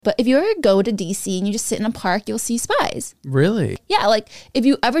But if you ever go to DC and you just sit in a park, you'll see spies. Really? Yeah, like if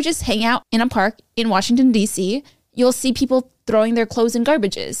you ever just hang out in a park in Washington, DC, you'll see people throwing their clothes in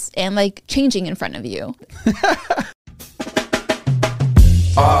garbages and like changing in front of you.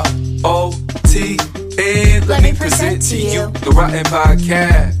 R-O-T-N, let me present to you the Rotten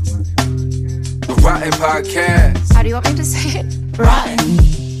Podcast. The Rotten Podcast. How do you want me to say it?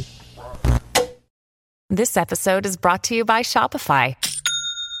 Rotten. This episode is brought to you by Shopify.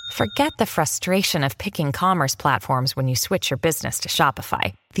 Forget the frustration of picking commerce platforms when you switch your business to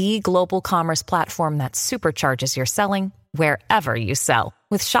Shopify, the global commerce platform that supercharges your selling wherever you sell.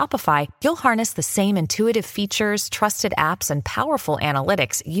 With Shopify, you'll harness the same intuitive features, trusted apps, and powerful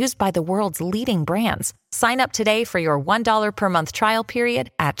analytics used by the world's leading brands. Sign up today for your $1 per month trial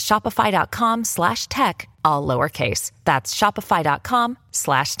period at shopify.com/tech, all lowercase. That's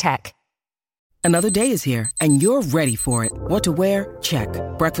shopify.com/tech. Another day is here, and you're ready for it. What to wear? Check.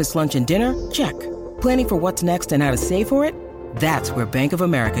 Breakfast, lunch, and dinner? Check. Planning for what's next and how to save for it? That's where Bank of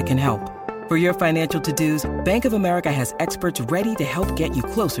America can help. For your financial to-dos, Bank of America has experts ready to help get you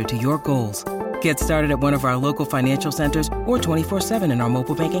closer to your goals. Get started at one of our local financial centers or 24/7 in our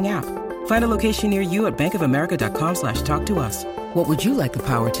mobile banking app. Find a location near you at bankofamerica.com/talktous. What would you like the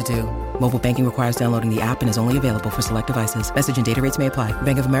power to do? Mobile banking requires downloading the app and is only available for select devices. Message and data rates may apply.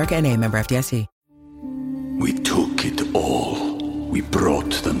 Bank of America N.A., member FDIC. We took it all. We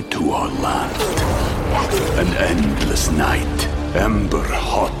brought them to our land. An endless night, ember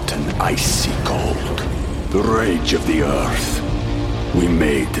hot and icy cold. The rage of the earth. We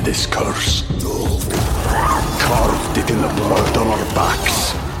made this curse. Carved it in the blood on our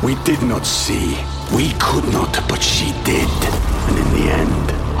backs. We did not see. We could not, but she did. And in the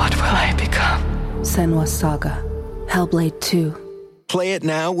end... What will I become? Senua's Saga. Hellblade 2. Play it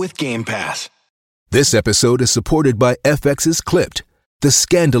now with Game Pass. This episode is supported by FX's Clipped, the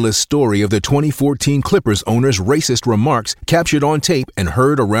scandalous story of the 2014 Clippers owner's racist remarks captured on tape and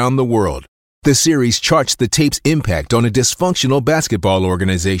heard around the world. The series charts the tape's impact on a dysfunctional basketball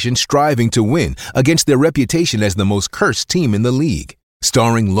organization striving to win against their reputation as the most cursed team in the league.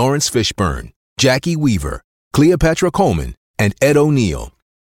 Starring Lawrence Fishburne, Jackie Weaver, Cleopatra Coleman, and Ed O'Neill.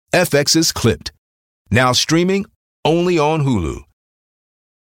 FX's Clipped. Now streaming only on Hulu.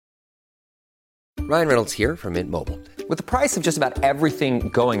 Ryan Reynolds here from Mint Mobile. With the price of just about everything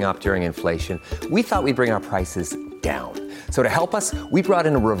going up during inflation, we thought we'd bring our prices down. So to help us, we brought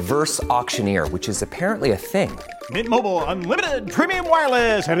in a reverse auctioneer, which is apparently a thing. Mint Mobile Unlimited Premium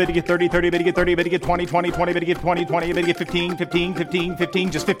Wireless. How to get 30, 30, bit to get 30, bit to get 20, 20, 20, bit to get 20, 20, bit to get 15, 15, 15,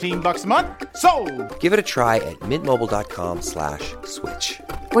 15, just $15 a month? Sold! Give it a try at mintmobile.com/switch.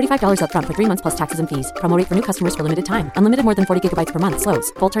 $45 up front for 3 months plus taxes and fees. Promo rate for new customers for limited time. Unlimited more than 40 gigabytes per month.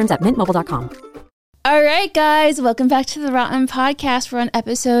 Slows full terms at mintmobile.com. All right, guys, welcome back to the Rotten Podcast. We're on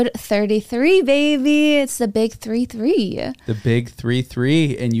episode 33, baby. It's the big 3-3. The big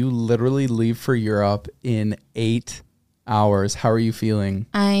 3-3, and you literally leave for Europe in 8 hours. How are you feeling?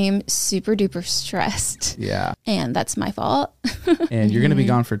 I'm super duper stressed. Yeah. And that's my fault. And you're going to be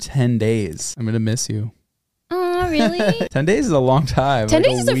gone for 10 days. I'm going to miss you. Oh, really? 10 days is a long time. 10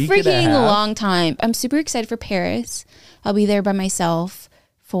 days is a freaking long time. I'm super excited for Paris. I'll be there by myself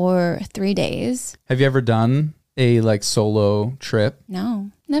for 3 days. Have you ever done a solo trip?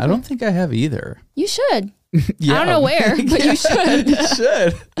 No, never. I don't think I have either. You should. Yeah. I don't know where, but you should. You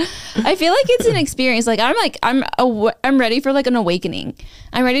should. I feel like it's an experience. I'm ready for an awakening.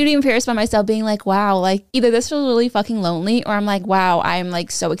 I'm ready to be in Paris by myself, being like, wow, either this feels really fucking lonely, or I'm like, wow, I'm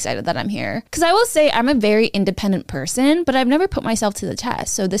so excited that I'm here. Because I will say I'm a very independent person, but I've never put myself to the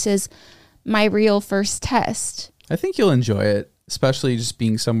test. So this is my real first test. I think you'll enjoy it. Especially just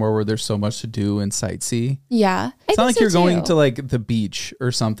being somewhere where there's so much to do and sightsee. Yeah. It's not like you're going to the beach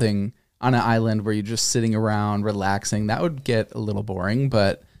or something on an island where you're just sitting around relaxing. That would get a little boring,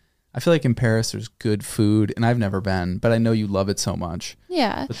 but I feel like in Paris there's good food, and I've never been, but I know you love it so much.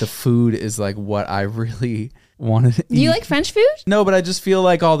 Yeah. But the food is what I really wanted to eat. Do you like French food? No, but I just feel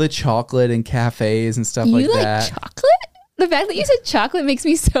like all the chocolate and cafes and stuff like that. You like chocolate? The fact that you said chocolate makes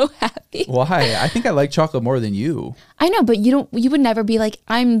me so happy. Why? I think I like chocolate more than you. I know, but you would never be like,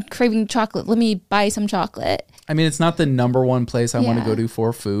 I'm craving chocolate. Let me buy some chocolate. I mean, it's not the number one place I want to go to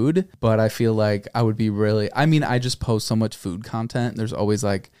for food, but I feel like I would be I just post so much food content. There's always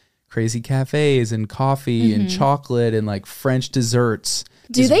crazy cafes and coffee and chocolate and French desserts.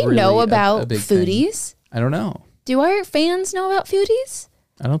 Do they really know about foodies? Thing. I don't know. Do our fans know about foodies?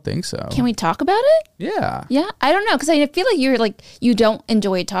 I don't think so. Can we talk about it? Yeah. Yeah? I don't know, because I feel like you don't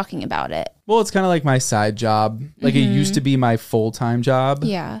enjoy talking about it. Well, it's kind of like my side job. It used to be my full-time job.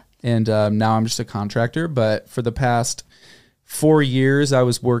 Yeah. And now I'm just a contractor. But for the past 4 years I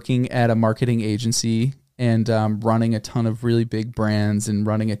was working at a marketing agency and running a ton of really big brands and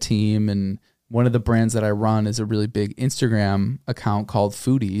running a team. And one of the brands that I run is a really big Instagram account called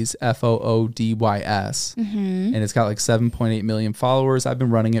Foodies, FOODYS. And it's got like 7.8 million followers. I've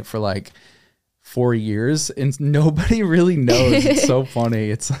been running it for like 4 years and nobody really knows. It's so funny.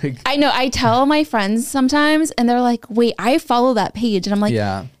 It's like, I know. I tell my friends sometimes and they're like, wait, I follow that page. And I'm like,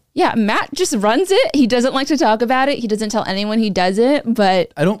 yeah, Matt just runs it. He doesn't like to talk about it. He doesn't tell anyone he does it,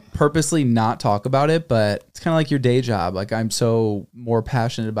 but I don't purposely not talk about it, but it's kind of like your day job. Like I'm so more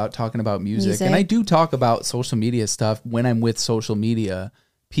passionate about talking about music. And I do talk about social media stuff when I'm with social media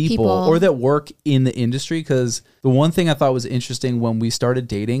people or that work in the industry. Because the one thing I thought was interesting when we started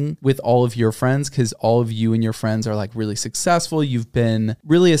dating with all of your friends, because all of you and your friends are like really successful. You've been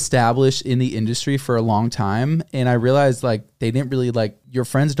really established in the industry for a long time. And I realized like they didn't really like, your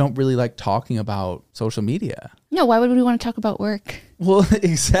friends don't really like talking about social media. No, why would we want to talk about work? Well,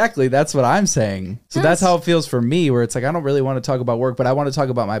 exactly. That's what I'm saying. So that's how it feels for me, where it's like, I don't really want to talk about work, but I want to talk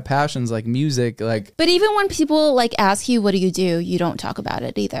about my passions like music. Like, but even when people like ask you, what do? You don't talk about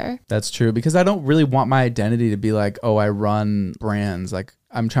it either. That's true, because I don't really want my identity to be like, oh, I run brands. Like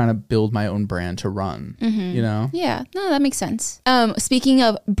I'm trying to build my own brand to run, you know? Yeah, no, that makes sense. Speaking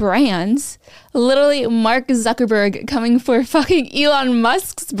of brands, literally Mark Zuckerberg coming for fucking Elon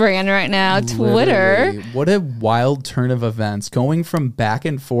Musk's brand right now, Twitter. Literally. What a wild turn of events. Going from back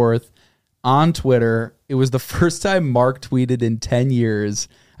and forth on Twitter. It was the first time Mark tweeted in 10 years.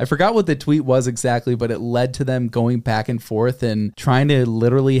 I forgot what the tweet was exactly, but it led to them going back and forth and trying to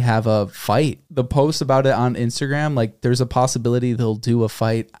literally have a fight. The post about it on Instagram, like there's a possibility they'll do a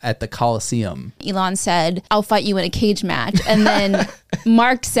fight at the Coliseum. Elon said, I'll fight you in a cage match. And then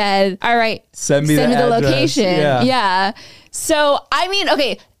Mark said, all right, send me the location. Yeah. So, I mean,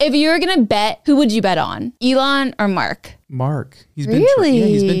 okay, if you're going to bet, who would you bet on? Elon or Mark? Mark. He's really?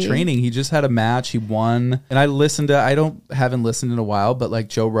 He's been training. He just had a match. He won. And I haven't listened in a while, but like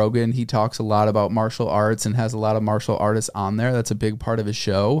Joe Rogan, he talks a lot about martial arts and has a lot of martial artists on there. That's a big part of his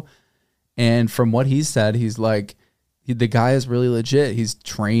show. And from what he said, he's like, the guy is really legit. He's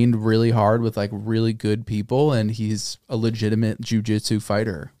trained really hard with like really good people, and he's a legitimate jiu-jitsu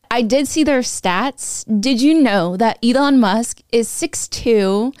fighter. I did see their stats. Did you know that Elon Musk is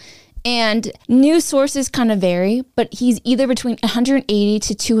 6'2", and news sources kind of vary, but he's either between 180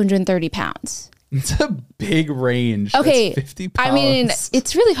 to 230 pounds. It's a big range. Okay. That's 50 pounds. I mean,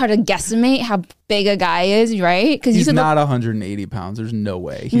 it's really hard to guesstimate how big a guy is, right? Because he's not 180 pounds. There's no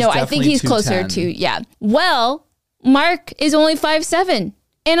way. No, I think he's closer to, yeah. Well, Mark is only 5'7"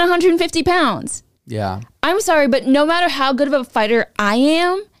 and 150 pounds. Yeah. I'm sorry, but no matter how good of a fighter I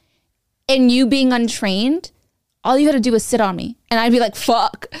am, and you being untrained, all you had to do was sit on me. And I'd be like,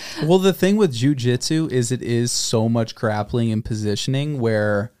 fuck. Well, the thing with jiu-jitsu is it is so much grappling and positioning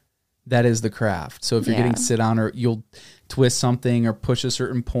where that is the craft. So if you're getting sit on, or you'll twist something or push a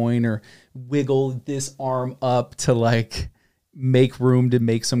certain point or wiggle this arm up to like make room to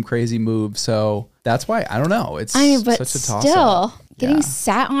make some crazy move. So that's why, I don't know. It's such a toss-up. Still, getting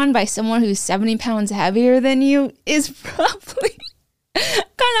sat on by someone who's 70 pounds heavier than you is probably kind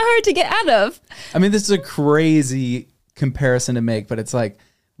of hard to get out of. I mean, this is a crazy comparison to make, but it's like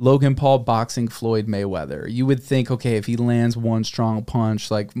Logan Paul boxing Floyd Mayweather. You would think, okay, if he lands one strong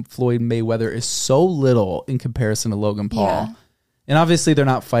punch, like Floyd Mayweather is so little in comparison to Logan Paul. Yeah. And obviously they're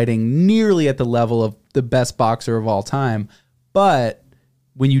not fighting nearly at the level of the best boxer of all time, but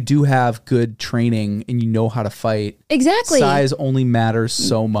when you do have good training and you know how to fight, exactly, size only matters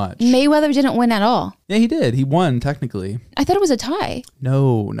so much. Mayweather didn't win at all. Yeah, he did. He won, technically. I thought it was a tie.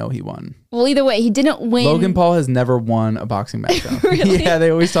 No, he won. Well, either way, he didn't win. Logan Paul has never won a boxing match. Really? Yeah,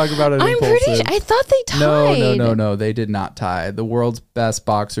 they always talk about it. I'm pretty sure. I thought they tied. No. They did not tie. The world's best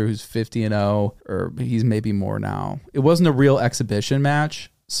boxer, who's 50-0, or he's maybe more now. It wasn't a real exhibition match,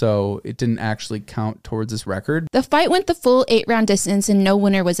 so it didn't actually count towards his record. The fight went the full 8-round distance and no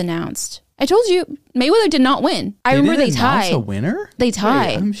winner was announced. I told you, Mayweather did not win. I remember they tied. A winner? They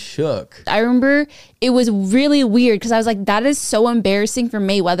tied. I'm shook. I remember it was really weird because I was like, that is so embarrassing for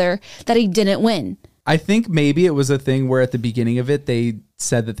Mayweather that he didn't win. I think maybe it was a thing where at the beginning of it, they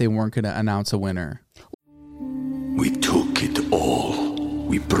said that they weren't going to announce a winner. We took it all.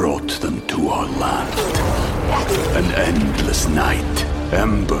 We brought them to our land. An endless night.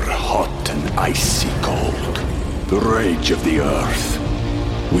 Ember hot and icy cold. The rage of the earth.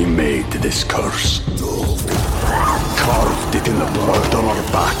 We made this curse. Carved it in the blood on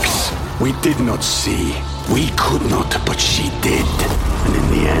our backs. We did not see. We could not, but she did. And in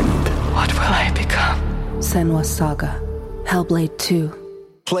the end... What will I become? Senua's Saga. Hellblade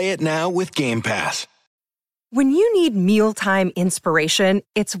 2. Play it now with Game Pass. When you need mealtime inspiration,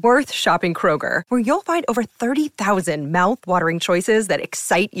 it's worth shopping Kroger, where you'll find over 30,000 mouth-watering choices that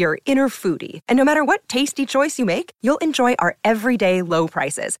excite your inner foodie. And no matter what tasty choice you make, you'll enjoy our everyday low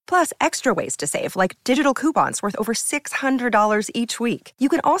prices, plus extra ways to save, like digital coupons worth over $600 each week. You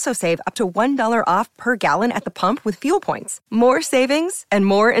can also save up to $1 off per gallon at the pump with fuel points. More savings and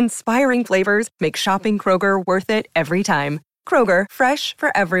more inspiring flavors make shopping Kroger worth it every time. Kroger, fresh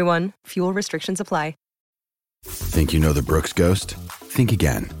for everyone. Fuel restrictions apply. Think you know the Brooks Ghost? Think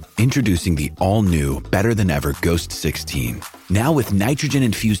again. Introducing the all-new, better-than-ever Ghost 16. Now with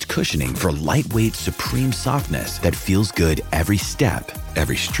nitrogen-infused cushioning for lightweight, supreme softness that feels good every step,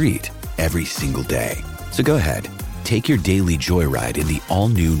 every street, every single day. So go ahead, take your daily joyride in the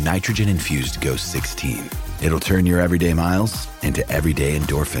all-new nitrogen-infused Ghost 16. It'll turn your everyday miles into everyday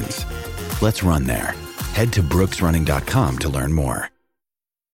endorphins. Let's run there. Head to brooksrunning.com to learn more.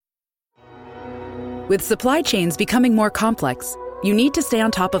 With supply chains becoming more complex, you need to stay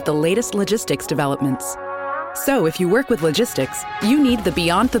on top of the latest logistics developments. So if you work with logistics, you need the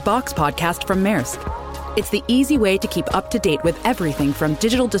Beyond the Box podcast from Maersk. It's the easy way to keep up to date with everything from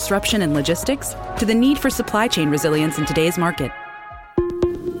digital disruption in logistics to the need for supply chain resilience in today's market.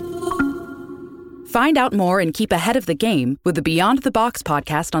 Find out more and keep ahead of the game with the Beyond the Box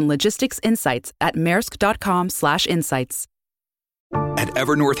podcast on logistics insights at maersk.com/insights. At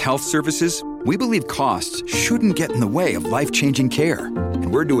Evernorth Health Services, we believe costs shouldn't get in the way of life-changing care,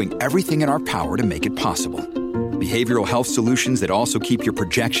 and we're doing everything in our power to make it possible. Behavioral health solutions that also keep your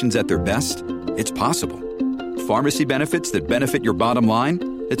projections at their best? It's possible. Pharmacy benefits that benefit your bottom line?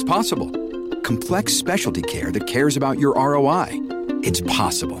 It's possible. Complex specialty care that cares about your ROI? It's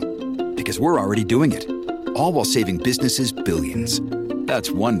possible. Because we're already doing it. All while saving businesses billions.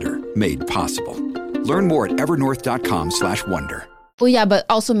 That's Wonder made possible. Learn more at evernorth.com/wonder. Well, yeah, but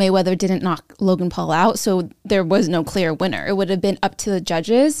also Mayweather didn't knock Logan Paul out, so there was no clear winner. It would have been up to the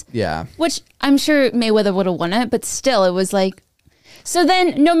judges. Yeah. Which I'm sure Mayweather would have won it, but still, it was like... So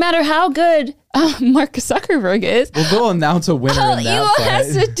then, no matter how good Mark Zuckerberg is... Well, they'll announce a winner in that Elon fight.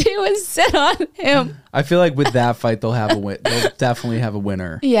 has to do is sit on him. I feel like with that fight, they'll have a win. They'll definitely have a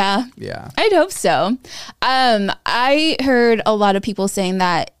winner. Yeah. Yeah. I'd hope so. I heard a lot of people saying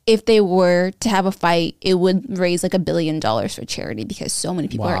that if they were to have a fight, it would raise like $1 billion for charity because so many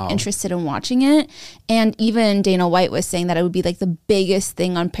people are interested in watching it. And even Dana White was saying that it would be like the biggest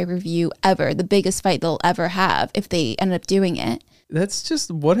thing on pay-per-view ever, the biggest fight they'll ever have if they end up doing it. That's just,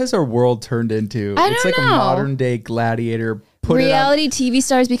 what has our world turned into? It's like a modern day gladiator. Reality TV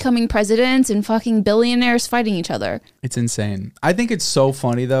stars becoming presidents and fucking billionaires fighting each other. It's insane. I think it's so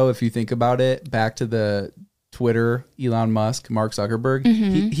funny though, if you think about it, back to the Twitter, Elon Musk, Mark Zuckerberg,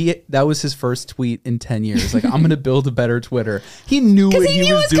 he that was his first tweet in 10 years. Like, I'm going to build a better Twitter. He knew what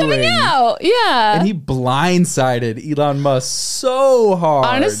he was doing. Coming out. Yeah. And he blindsided Elon Musk so hard.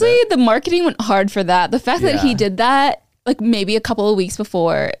 Honestly, the marketing went hard for that. The fact that he did that, like maybe a couple of weeks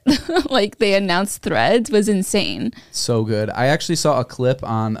before like they announced Threads, was insane. So good. I actually saw a clip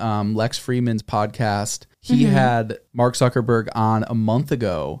on Lex Fridman's podcast. He had Mark Zuckerberg on a month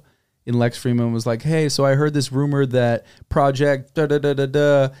ago, and Lex Fridman was like, hey, so I heard this rumor that Project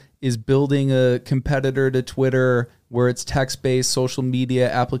is building a competitor to Twitter where it's text-based social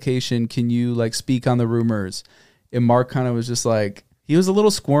media application. Can you like speak on the rumors? And Mark kind of was just like, he was a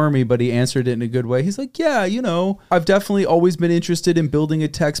little squirmy, but he answered it in a good way. He's like, yeah, you know, I've definitely always been interested in building a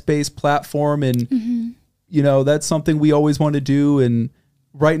text-based platform. And, you know, that's something we always want to do. And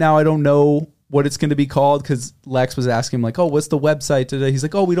right now I don't know what it's going to be called because Lex was asking him like, oh, what's the website today? He's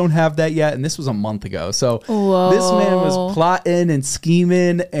like, oh, we don't have that yet. And this was a month ago. So This man was plotting and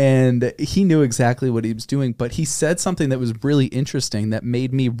scheming and he knew exactly what he was doing. But he said something that was really interesting that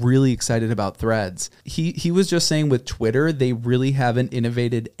made me really excited about Threads. He was just saying with Twitter, they really haven't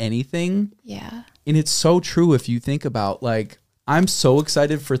innovated anything. Yeah. And it's so true if you think about, like, I'm so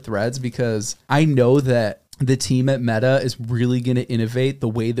excited for Threads because I know that the team at Meta is really going to innovate the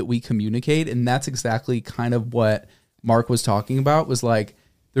way that we communicate. And that's exactly kind of what Mark was talking about, was like,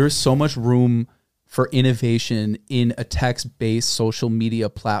 there's so much room for innovation in a text-based social media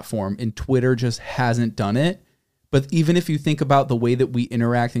platform, and Twitter just hasn't done it. But even if you think about the way that we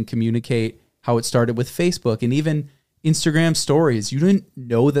interact and communicate, how it started with Facebook and even Instagram stories, you didn't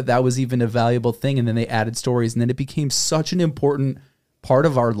know that that was even a valuable thing. And then they added stories, and then it became such an important part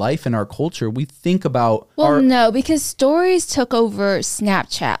of our life and our culture. We think about no, because stories took over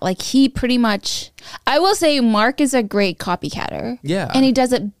Snapchat. Like, he pretty much, I will say Mark is a great copycatter. Yeah. And he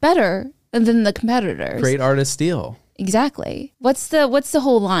does it better than the competitors. Great artist steal. Exactly. What's the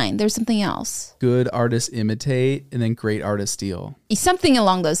whole line? There's something else. Good artists imitate, and then great artists steal. Something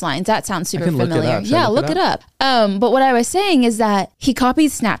along those lines. That sounds super familiar. Look it up. Yeah, look it up. But what I was saying is that he copied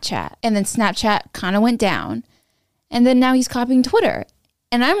Snapchat, and then Snapchat kind of went down, and then now he's copying Twitter.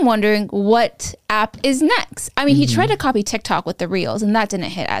 And I'm wondering what app is next. I mean, he tried to copy TikTok with the Reels, and that didn't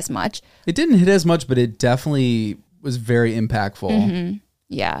hit as much. It didn't hit as much, but it definitely was very impactful.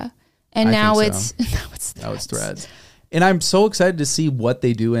 Yeah. And now it's Threads. And I'm so excited to see what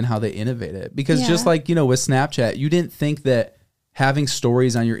they do and how they innovate it. Because just like, with Snapchat, you didn't think that having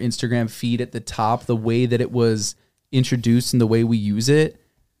stories on your Instagram feed at the top, the way that it was introduced and the way we use it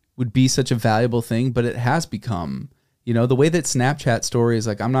would be such a valuable thing, but it has become. The way that Snapchat stories,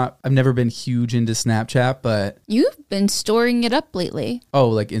 like I've never been huge into Snapchat, but you've been storing it up lately. Oh,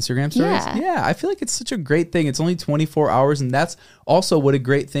 like Instagram stories? Yeah, I feel like it's such a great thing. It's only 24 hours, and that's also what a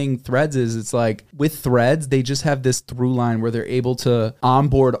great thing Threads is. It's like with Threads, they just have this through line where they're able to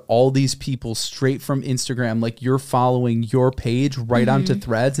onboard all these people straight from Instagram, like you're following your page right onto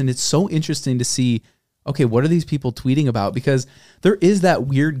Threads, and it's so interesting to see, okay, what are these people tweeting about? Because there is that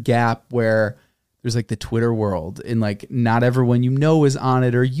weird gap where there's like the Twitter world, and like not everyone is on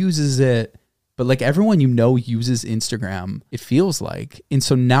it or uses it, but like everyone uses Instagram, it feels like. And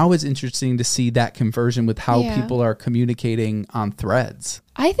so now it's interesting to see that conversion with how people are communicating on Threads.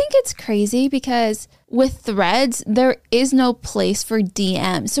 I think it's crazy because with Threads, there is no place for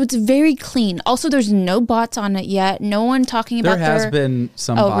DMs. So it's very clean. Also, there's no bots on it yet. No one talking about There has been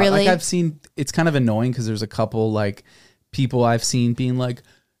some bots. Really? Like I've seen, it's kind of annoying because there's a couple like people I've seen being like,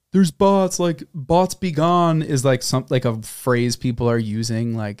 there's bots, like bots be gone is like a phrase people are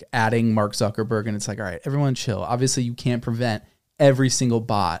using, like adding Mark Zuckerberg, and it's like, all right, everyone chill. Obviously you can't prevent every single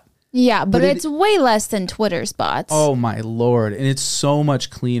bot. Yeah, but it's way less than Twitter's bots. Oh my Lord. And it's so much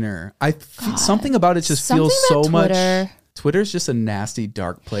cleaner. Something about it just feels so much. Twitter's just a nasty,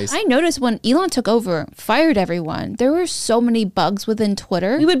 dark place. I noticed when Elon took over, fired everyone, there were so many bugs within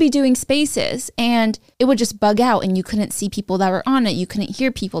Twitter. We would be doing spaces and it would just bug out and you couldn't see people that were on it. You couldn't hear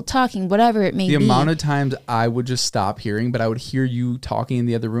people talking, whatever it may be. The amount of times I would just stop hearing, but I would hear you talking in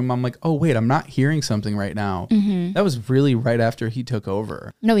the other room. I'm like, oh, wait, I'm not hearing something right now. That was really right after he took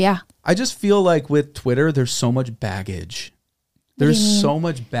over. No, yeah. I just feel like with Twitter, there's so much baggage. There's so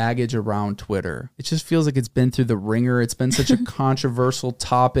much baggage around Twitter. It just feels like it's been through the ringer. It's been such a controversial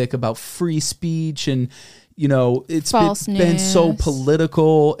topic about free speech, and it's been so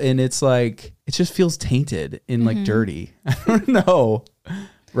political, and it's like it just feels tainted and like dirty. I don't know,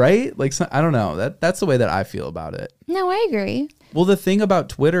 right? Like I don't know. That's the way that I feel about it. No, I agree. Well, the thing about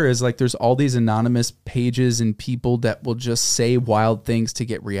Twitter is like there's all these anonymous pages and people that will just say wild things to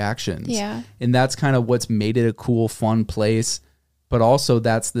get reactions. Yeah, and that's kind of what's made it a cool, fun place. But also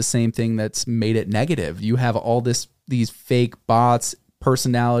that's the same thing that's made it negative. You have all these fake bots,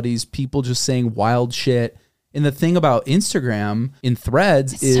 personalities, people just saying wild shit. And the thing about Instagram in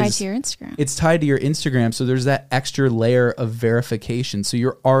Threads is tied to your Instagram. It's tied to your Instagram. So there's that extra layer of verification. So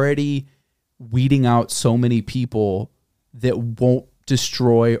you're already weeding out so many people that won't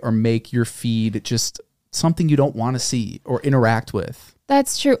destroy or make your feed just something you don't want to see or interact with.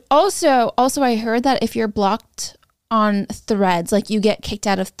 That's true. Also I heard that if you're blocked on Threads, like you get kicked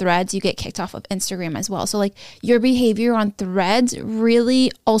out of Threads, you get kicked off of Instagram as well. So like your behavior on Threads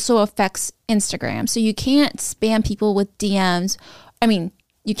really also affects Instagram. So you can't spam people with DMs. I mean,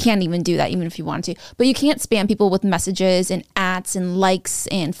 you can't even do that even if you want to, but you can't spam people with messages and ats and likes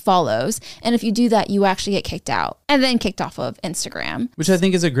and follows. And if you do that, you actually get kicked out and then kicked off of Instagram. Which I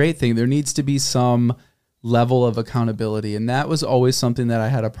think is a great thing. There needs to be some level of accountability. And that was always something that I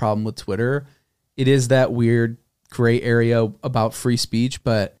had a problem with Twitter. It is that weird gray area about free speech,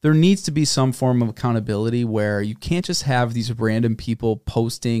 but there needs to be some form of accountability where you can't just have these random people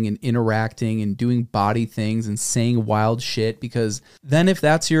posting and interacting and doing body things and saying wild shit, because then if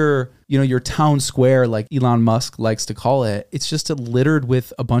that's your town square, like Elon Musk likes to call it, it's just littered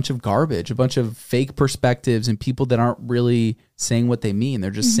with a bunch of garbage, a bunch of fake perspectives and people that aren't really saying what they mean.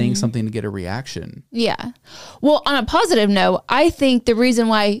 They're just saying something to get a reaction. Yeah. Well, on a positive note, I think the reason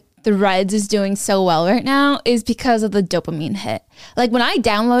why Threads is doing so well right now is because of the dopamine hit. Like when I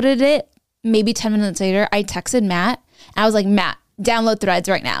downloaded it, maybe 10 minutes later, I texted Matt. I was like, Matt, download Threads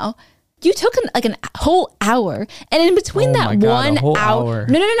right now. You took a whole hour. And in between that 1 hour.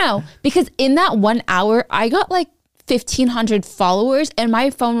 No. Because in that 1 hour, I got like 1,500 followers and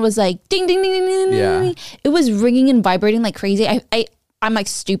my phone was like ding, ding, ding, ding, ding, ding. It was ringing and vibrating like crazy. I'm like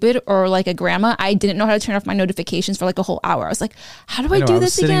stupid or like a grandma. I didn't know how to turn off my notifications for like a whole hour. I was like, how do I do this again? I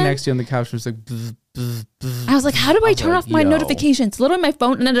was sitting next to you on the couch and was like, bzz, I was like, how do I turn off my yo. notifications? Literally, my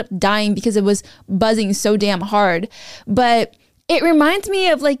phone ended up dying because it was buzzing so damn hard. But it reminds me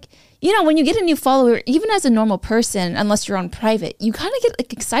of like, you know, when you get a new follower, even as a normal person, unless you're on private, you kind of get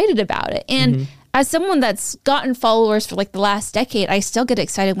like excited about it. And as someone that's gotten followers for like the last decade, I still get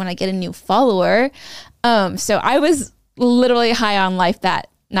excited when I get a new follower. So I was literally high on life that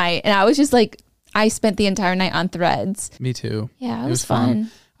night. And I was just like, I spent the entire night on Threads. Me too. Yeah, it was fun.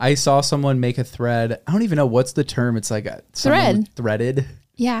 I saw someone make a thread. I don't even know what's the term. It's like a thread. Threaded.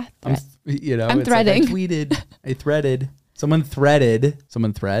 Yeah. I'm threading. Like I tweeted. I threaded. Someone thread.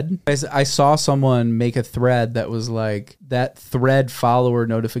 I saw someone make a thread that was like that thread follower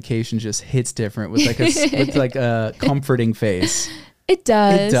notification just hits different with like a comforting face. It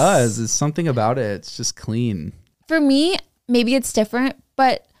does. It does. It's something about it. It's just clean. For me, maybe it's different,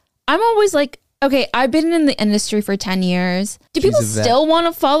 but I'm always like, okay, I've been in the industry for 10 years. Do people still want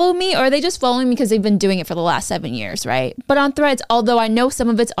to follow me, or are they just following me because they've been doing it for the last 7 years, right? But on Threads, although I know some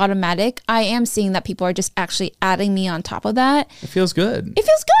of it's automatic, I am seeing that people are just actually adding me on top of that. It feels good. It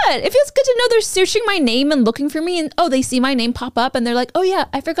feels good. It feels good to know they're searching my name and looking for me, and they see my name pop up and they're like, oh yeah,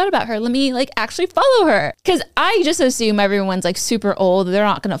 I forgot about her. Let me like actually follow her. Because I just assume everyone's like super old. They're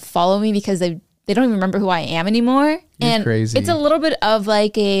not going to follow me because they don't even remember who I am anymore. And crazy. It's a little bit of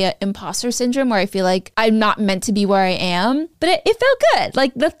like a imposter syndrome where I feel like I'm not meant to be where I am, but it felt good.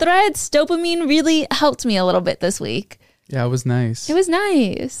 Like the Threads dopamine really helped me a little bit this week. Yeah, it was nice. It was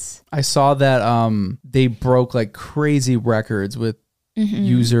nice. I saw that they broke like crazy records with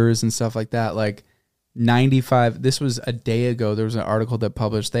users and stuff like that. Like 95, this was a day ago, there was an article that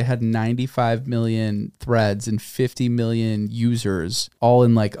published, they had 95 million threads and 50 million users all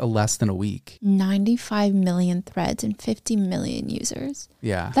in like less than a week. 95 million threads and 50 million users.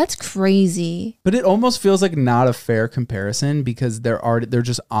 Yeah. That's crazy. But it almost feels like not a fair comparison because they're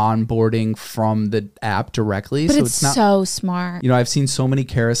just onboarding from the app directly. But so it's not so smart. You know, I've seen so many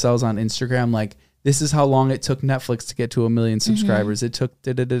carousels on Instagram like, this is how long it took Netflix to get to 1 million subscribers. It took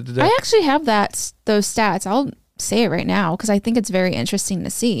I actually have those stats. I'll say it right now because I think it's very interesting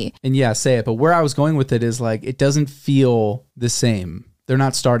to see. And yeah, say it. But where I was going with it is like, it doesn't feel the same. They're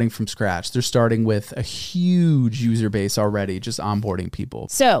not starting from scratch. They're starting with a huge user base already, just onboarding people.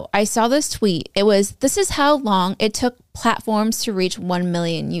 So I saw this tweet. It was, this is how long it took platforms to reach 1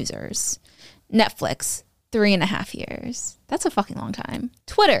 million users. Netflix, 3.5 years. That's a fucking long time.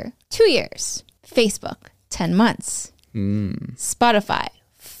 Twitter, 2 years. Facebook, 10 months. Spotify,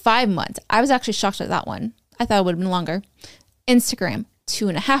 5 months. I was actually shocked at that one. I thought it would have been longer. Instagram,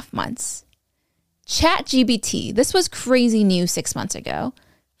 2.5 months. ChatGPT, this was crazy news 6 months ago.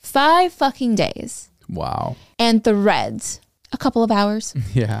 5 fucking days. Wow. And Threads, a couple of hours.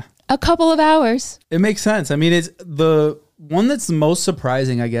 Yeah. A couple of hours. It makes sense. I mean, it's the one that's the most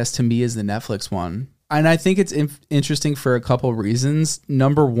surprising, I guess, to me is the Netflix one. And I think it's interesting for a couple reasons.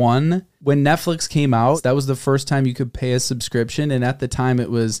 Number one, when Netflix came out, that was the first time you could pay a subscription. And at the time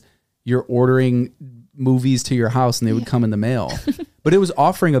it was you're ordering movies to your house and they would come in the mail. But it was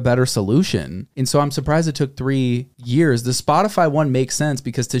offering a better solution. And so I'm surprised it took 3 years. The Spotify one makes sense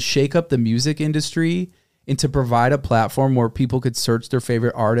because to shake up the music industry and to provide a platform where people could search their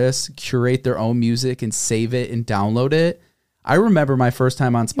favorite artists, curate their own music and save it and download it. I remember my first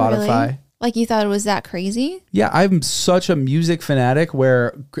time on Spotify. Really? Like you thought it was that crazy? Yeah, I'm such a music fanatic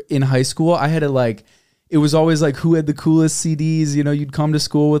where in high school I had to like, it was always like who had the coolest CDs, you know, you'd come to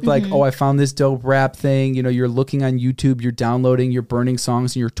school with like, oh, I found this dope rap thing. You know, you're looking on YouTube, you're downloading, you're burning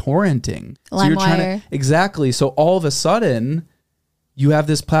songs and you're torrenting. So you're trying to, exactly. So all of a sudden you have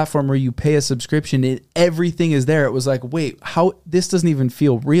this platform where you pay a subscription and everything is there. It was like, wait, how, this doesn't even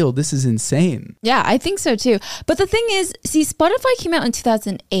feel real. This is insane. Yeah, I think so too. But the thing is, see, Spotify came out in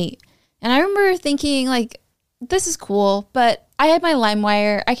 2008. And I remember thinking like, this is cool, but I had my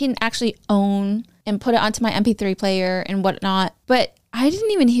LimeWire. I can actually own and put it onto my MP3 player and whatnot. But I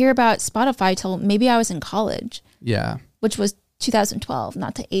didn't even hear about Spotify till maybe I was in college. Yeah. Which was 2012,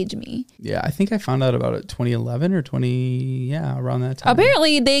 not to age me. Yeah, I think I found out about it 2011 or around that time.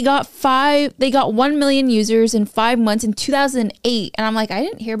 Apparently they got 1 million users in 5 months in 2008. And I'm like, I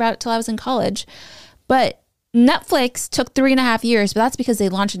didn't hear about it till I was in college. But Netflix took 3.5 years, but that's because they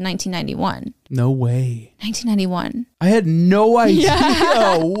launched in 1991. No way. 1991. I had no idea.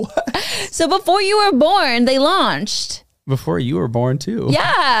 Yeah. So before you were born, they launched. Before you were born too.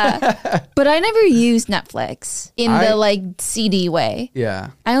 Yeah. But I never used Netflix in the like CD way.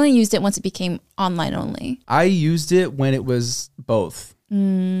 Yeah. I only used it once it became online only. I used it when it was both.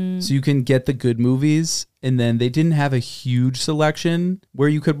 So you can get the good movies, and then they didn't have a huge selection where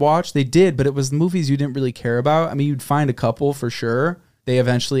you could watch. They did, but it was movies you didn't really care about. I mean, you'd find a couple for sure, they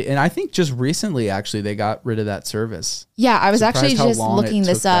eventually, and I think just recently, actually, they got rid of that service. Yeah, I was actually just looking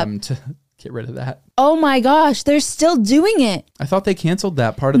this up. To get rid of that. Oh my gosh, they're still doing it. I thought they canceled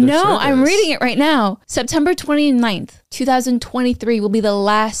that part of their service. No, I'm reading it right now. September 29th, 2023 will be the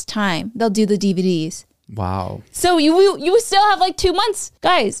last time they'll do the DVDs. Wow. So you still have like 2 months.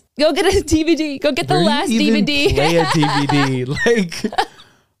 Guys, go get a DVD. Go get the last DVD. Play a DVD. Like,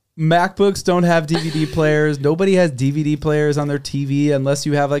 MacBooks don't have DVD players. Nobody has DVD players on their TV unless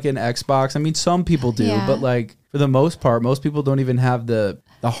you have like an Xbox. I mean, some people do, but like for the most part, most people don't even have the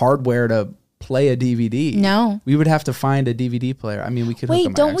hardware to play a DVD. No. We would have to find a DVD player. I mean, we could hook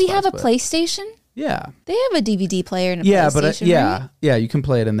Wait, don't Xbox, we have a PlayStation? Yeah. They have a DVD player and a PlayStation, right? Yeah, you can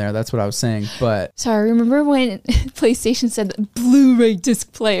play it in there. That's what I was saying. But sorry, remember when PlayStation said Blu-ray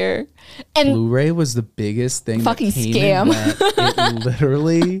disc player? And Blu-ray was the biggest thing. Fucking that came scam. And went. It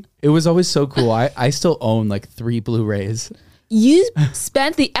literally, it was always so cool. I still own like 3 Blu-rays. You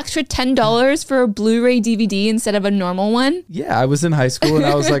spent the extra $10 for a Blu-ray DVD instead of a normal one? Yeah, I was in high school and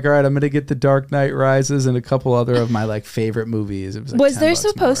I was like, all right, I'm going to get The Dark Knight Rises and a couple other of my like favorite movies. It was, like was there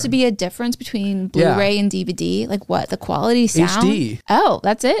supposed to be a difference between Blu-ray and DVD? Like what? The quality, sound? HD. Oh,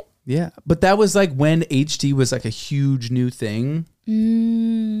 that's it? Yeah, but that was like when HD was like a huge new thing.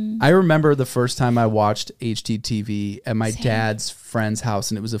 I remember the first time I watched HD TV at my dad's friend's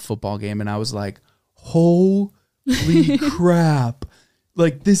house and it was a football game and I was like, holy crap.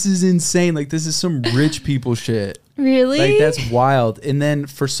 Like, this is insane. Like, this is some rich people shit. Really? Like, that's wild. And then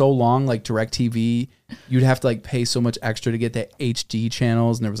for so long, like DirecTV, you'd have to like pay so much extra to get the HD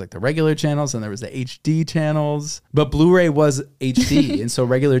channels. And there was like the regular channels and there was the HD channels. But Blu-ray was HD. And so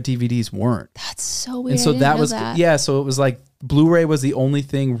regular DVDs weren't. That's so weird. And so yeah, so it was like Blu-ray was the only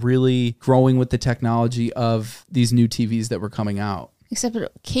thing really growing with the technology of these new TVs that were coming out. Except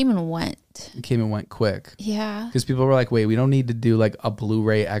it came and went. It came and went quick. Yeah. Because people were like, wait, we don't need to do like a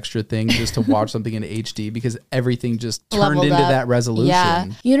Blu-ray extra thing just to watch something in HD because everything just turned into that resolution. Yeah.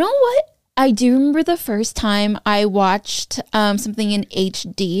 You know what? I do remember the first time I watched something in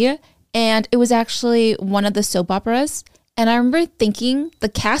HD and it was actually one of the soap operas. And I remember thinking the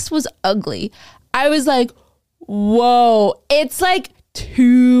cast was ugly. I was like, whoa, it's like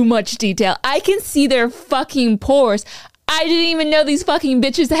too much detail. I can see their fucking pores. I didn't even know these fucking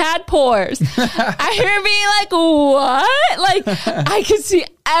bitches had pores. I hear being like, what? Like, I could see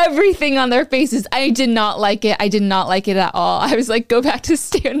everything on their faces. I did not like it. I did not like it at all. I was like, go back to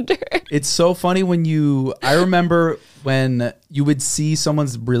standard. It's so funny I remember when you would see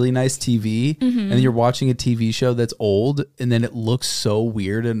someone's really nice TV and you're watching a TV show that's old and then it looks so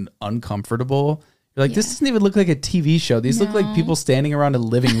weird and uncomfortable. You're like, this doesn't even look like a TV show. These look like people standing around a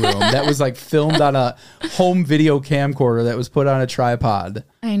living room that was like filmed on a home video camcorder that was put on a tripod.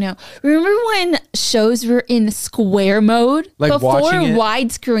 I know. Remember when shows were in square mode? Like before watching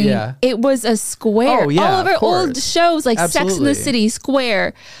widescreen, it was a square. Oh, yeah, all of our old shows like Sex and the Absolutely. City,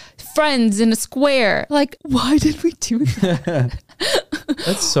 square. Friends in a square. Like, why did we do that?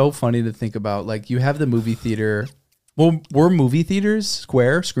 That's so funny to think about. Like, you have the movie theater. Well, were movie theaters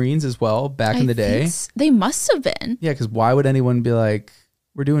square screens as well back in the day? They must have been. Yeah, because why would anyone be like,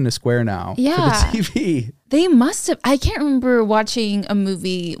 we're doing a square now for the TV? They must have. I can't remember watching a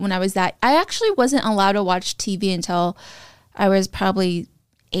movie when I was that. I actually wasn't allowed to watch TV until I was probably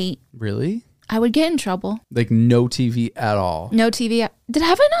 8. Really? I would get in trouble. Like no TV at all? No TV.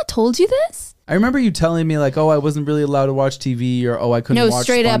 Have I not told you this? I remember you telling me like, oh, I wasn't really allowed to watch TV or, oh, I couldn't watch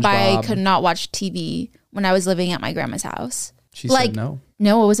straight up, I SpongeBob. could not watch TV when I was living at my grandma's house. She said no?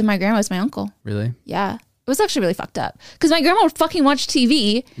 No, it wasn't my grandma. It was my uncle. Really? Yeah. It was actually really fucked up because my grandma would fucking watch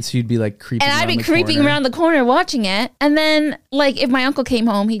TV. And so you'd be like creeping And I'd be around the creeping corner. around the corner watching it. And then like if my uncle came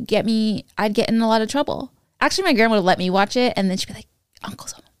home, I'd get in a lot of trouble. Actually, my grandma would let me watch it. And then she'd be like,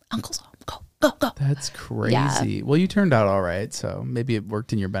 Uncle's home. Go. That's crazy. Yeah. Well, you turned out all right. So maybe it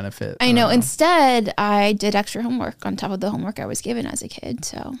worked in your benefit. I know. Instead, I did extra homework on top of the homework I was given as a kid.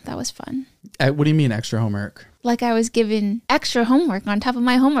 So that was fun. What do you mean extra homework? Like I was given extra homework on top of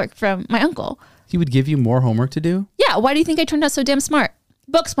my homework from my uncle. He would give you more homework to do? Yeah. Why do you think I turned out so damn smart?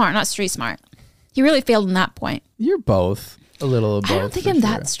 Book smart, not street smart. He really failed in that point. You're both. A little of both. I don't think I'm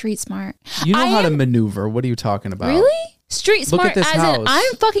that street smart. You know how to maneuver. What are you talking about? Really? Street Look smart at this as house. in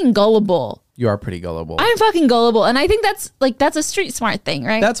I'm fucking gullible. You are pretty gullible. I'm fucking gullible. And I think that's a street smart thing,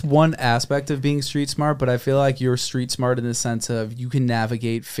 right? That's one aspect of being street smart, but I feel like you're street smart in the sense of you can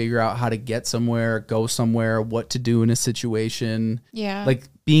navigate, figure out how to get somewhere, go somewhere, what to do in a situation. Yeah. Like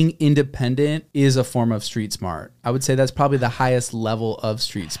being independent is a form of street smart. I would say that's probably the highest level of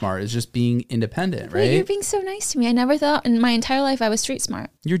street smart, is just being independent, right? You're being so nice to me. I never thought in my entire life I was street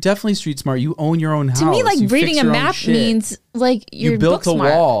smart. You're definitely street smart. You own your own house. To me, like, You reading fix a your own map shit. means like you're You built book a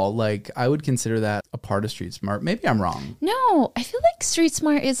smart. wall. Like, I would consider that a part of street smart. Maybe I'm wrong. No, I feel like street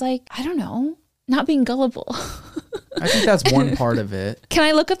smart is like, I don't know, not being gullible. I think that's one part of it. Can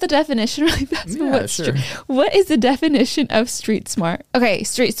I look up the definition? Like, that's Yeah, what's sure. What is the definition of street smart? Okay,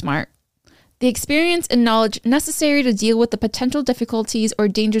 street smart. The experience and knowledge necessary to deal with the potential difficulties or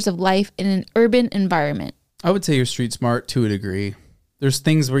dangers of life in an urban environment. I would say you're street smart to a degree. There's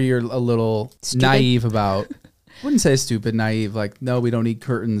things where you're a little Stupid. naive about. I wouldn't say stupid, naive. Like, no, we don't need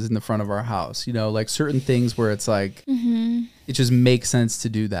curtains in the front of our house. You know, like certain things where it's like, it just makes sense to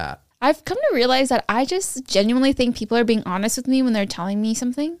do that. I've come to realize that I just genuinely think people are being honest with me when they're telling me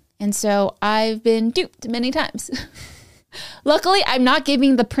something. And so I've been duped many times. Luckily, I'm not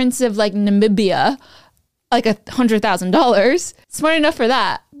giving the Prince of like Namibia like $100,000. Smart enough for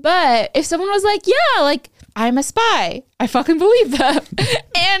that. But if someone was like, yeah, like I'm a spy, I fucking believe them.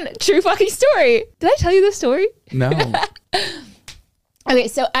 And true fucking story. Did I tell you this story? No. Okay,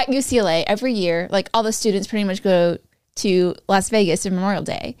 so at UCLA, every year, like all the students pretty much go to Las Vegas for Memorial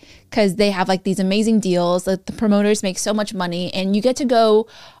Day because they have like these amazing deals that the promoters make so much money, and you get to go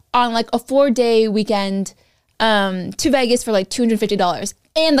on like a 4-day weekend to Vegas for like $250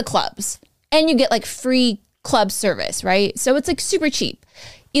 and the clubs, and you get like free club service, right? So it's like super cheap.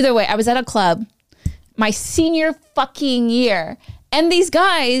 Either way, I was at a club my senior fucking year, and these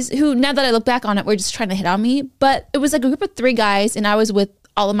guys who, now that I look back on it, were just trying to hit on me, but it was like a group of 3 guys, and I was with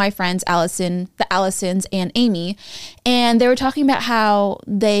all of my friends, the Allisons and Amy, and they were talking about how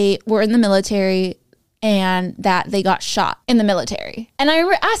they were in the military and that they got shot in the military. And I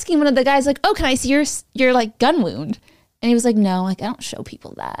remember asking one of the guys, like, oh, can I see your like gun wound? And he was like, no, like I don't show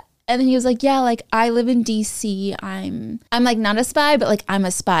people that. And then he was like, yeah, like I live in DC. I'm like not a spy, but like I'm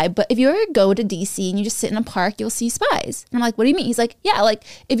a spy. But if you ever go to DC and you just sit in a park, you'll see spies. And I'm like, what do you mean? He's like, yeah, like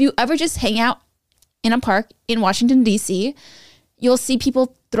if you ever just hang out in a park in Washington, DC, you'll see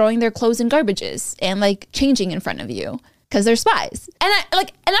people throwing their clothes in garbages and like changing in front of you because they're spies. And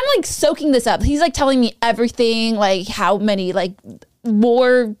I'm like soaking this up. He's like telling me everything, like how many like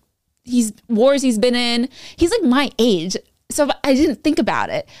wars he's been in. He's like my age. So I didn't think about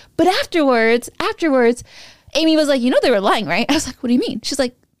it. But afterwards, Amy was like, you know, they were lying, right? I was like, what do you mean? She's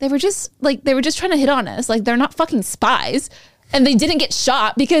like, they were just trying to hit on us. Like, they're not fucking spies. And they didn't get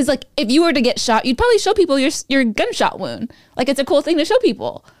shot because, like, if you were to get shot, you'd probably show people your gunshot wound. Like, it's a cool thing to show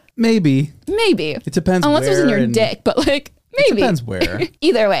people. Maybe. It depends unless it was in your dick, but, like, maybe. It depends where.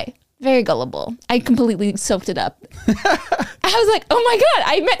 Either way, very gullible. I completely soaked it up. I was like, oh my God,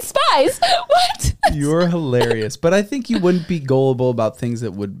 I met spies. What? You're hilarious. But I think you wouldn't be gullible about things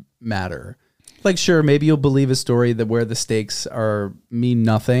that would matter. Like, sure, maybe you'll believe a story that where the stakes mean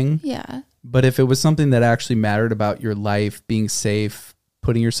nothing. Yeah. But if it was something that actually mattered about your life, being safe,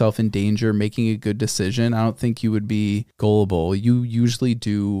 putting yourself in danger, making a good decision, I don't think you would be gullible. You usually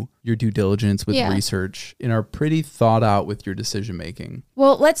do your due diligence with research and are pretty thought out with your decision making.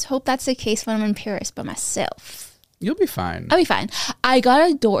 Well, let's hope that's the case when I'm in Paris by myself. You'll be fine. I'll be fine. I got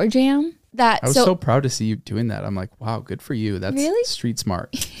a door jam. I was so proud to see you doing that. I'm like, wow, good for you. That's really street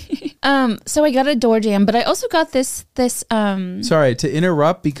smart. So I got a door jam, but I also got this Sorry to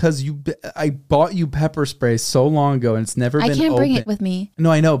interrupt because I bought you pepper spray so long ago and it's never been opened. I can't bring it with me.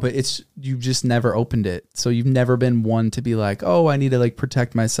 No, I know, but you just never opened it. So you've never been one to be like, oh, I need to like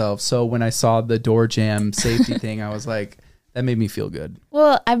protect myself. So when I saw the door jam safety thing, I was like, that made me feel good.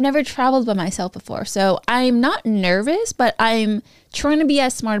 Well, I've never traveled by myself before, so I'm not nervous, but I'm trying to be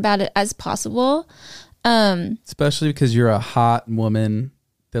as smart about it as possible. Especially because you're a hot woman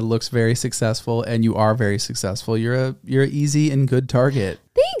that looks very successful, and you are very successful. You're an easy and good target.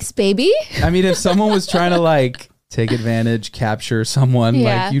 Thanks, baby. I mean, if someone was trying to like take advantage, capture someone,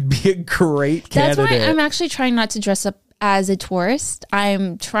 like you'd be a great candidate. That's why I'm actually trying not to dress up as a tourist.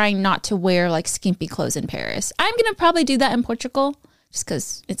 I'm trying not to wear like skimpy clothes in Paris. I'm going to probably do that in Portugal just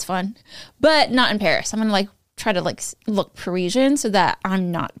because it's fun, but not in Paris. I'm going to like try to like look Parisian so that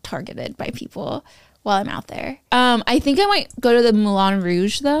I'm not targeted by people while I'm out there. I think I might go to the Moulin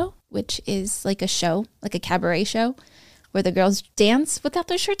Rouge though, which is like a show, like a cabaret show where the girls dance without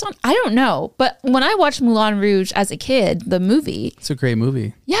their shirts on. I don't know. But when I watched Moulin Rouge as a kid, the movie. It's a great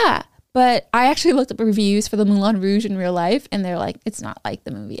movie. Yeah. But I actually looked up reviews for the Moulin Rouge in real life, and they're like, it's not like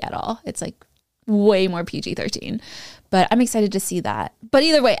the movie at all. It's like way more PG-13. But I'm excited to see that. But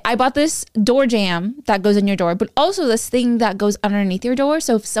either way, I bought this door jam that goes in your door, but also this thing that goes underneath your door.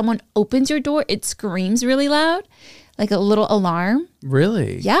 So if someone opens your door, it screams really loud. like a little alarm.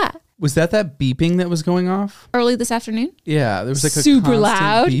 Really? Yeah. Was that beeping that was going off? Early this afternoon? Yeah, there was like super a constant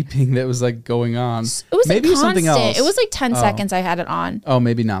loud beeping that was like going on. It was maybe like something else. It was like 10 seconds I had it on. Oh,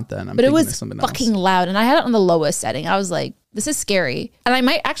 maybe not then. But it was fucking loud. And I had it on the lowest setting. I was like, this is scary. And I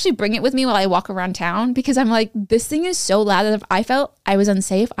might actually bring it with me while I walk around town because I'm like, this thing is so loud that if I felt I was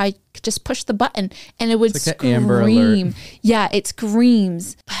unsafe, I could just push the button and it would like an Amber Alert. Yeah, it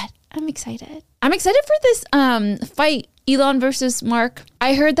screams. But I'm excited. I'm excited for this fight, Elon versus Mark.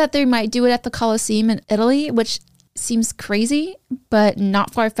 I heard that they might do it at the Colosseum in Italy, which seems crazy, but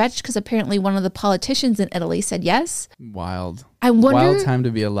not far-fetched because apparently one of the politicians in Italy said yes. Wild. Wild time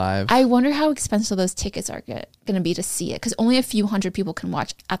to be alive. I wonder how expensive those tickets are going to be to see it because only a few hundred people can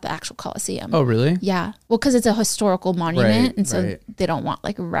watch at the actual Colosseum. Oh, really? Yeah. Well, because it's a historical monument, Right, and so right. they don't want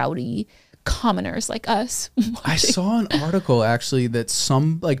like rowdy commoners like us. I saw an article actually that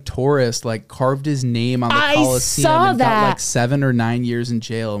some like tourist like carved his name on the Colosseum and got like 7 or 9 years in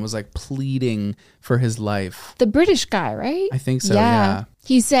jail and was like pleading for his life. The British guy, right? I think so, yeah.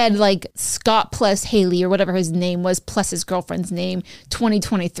 He said like Scott plus Haley or whatever his name was plus his girlfriend's name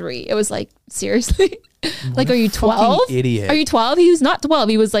 2023. It was like, seriously? Like, are you 12? Idiot. Are you 12? He was not 12.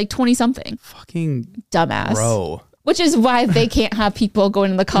 He was like 20 something. Fucking dumbass. Bro. Which is why they can't have people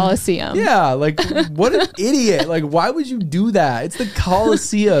going to the Colosseum. Yeah, like what an idiot. Like, why would you do that? It's the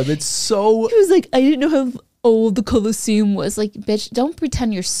Colosseum. It's so... He was like, I didn't know how old the Colosseum was. Like, bitch, don't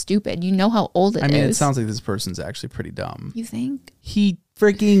pretend you're stupid. You know how old it is. I mean, it sounds like this person's actually pretty dumb. You think? He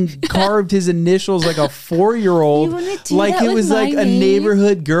freaking carved his initials like a 4-year-old. Like it was like a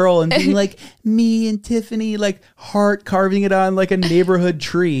neighborhood girl and being like, me and Tiffany, like heart carving it on like a neighborhood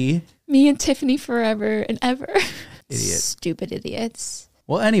tree. Me and Tiffany forever and ever. Idiot. Stupid idiots.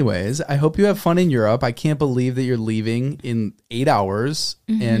 Well, anyways, I hope you have fun in Europe. I can't believe that you're leaving in 8 hours.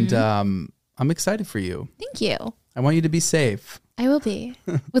 Mm-hmm. And I'm excited for you. Thank you. I want you to be safe. I will be.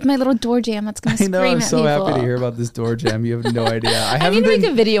 With my little door jam that's going to I scream know, I'm at so people. happy to hear about this door jam. You have no idea. I need to make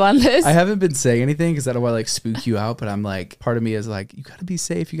a video on this. I haven't been saying anything because I don't want to like spook you out, but I'm like, part of me is like, you got to be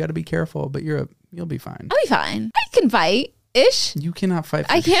safe. You got to be careful, but you'll be fine. I'll be fine. I can fight. Ish. You cannot fight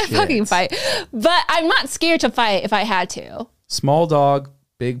for I can't shit. fucking fight. But I'm not scared to fight if I had to. Small dog,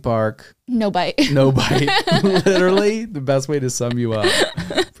 big bark. No bite. No bite. Literally the best way to sum you up.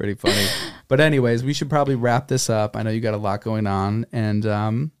 Pretty funny. But anyways, we should probably wrap this up. I know you got a lot going on.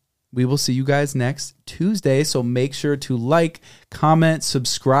 And we will see you guys next Tuesday. So make sure to like, comment,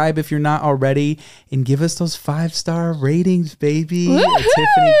 subscribe if you're not already, and give us those 5-star ratings, baby. A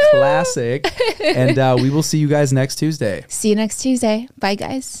Tiffany classic. And we will see you guys next Tuesday. See you next Tuesday. Bye,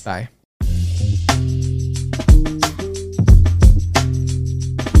 guys. Bye.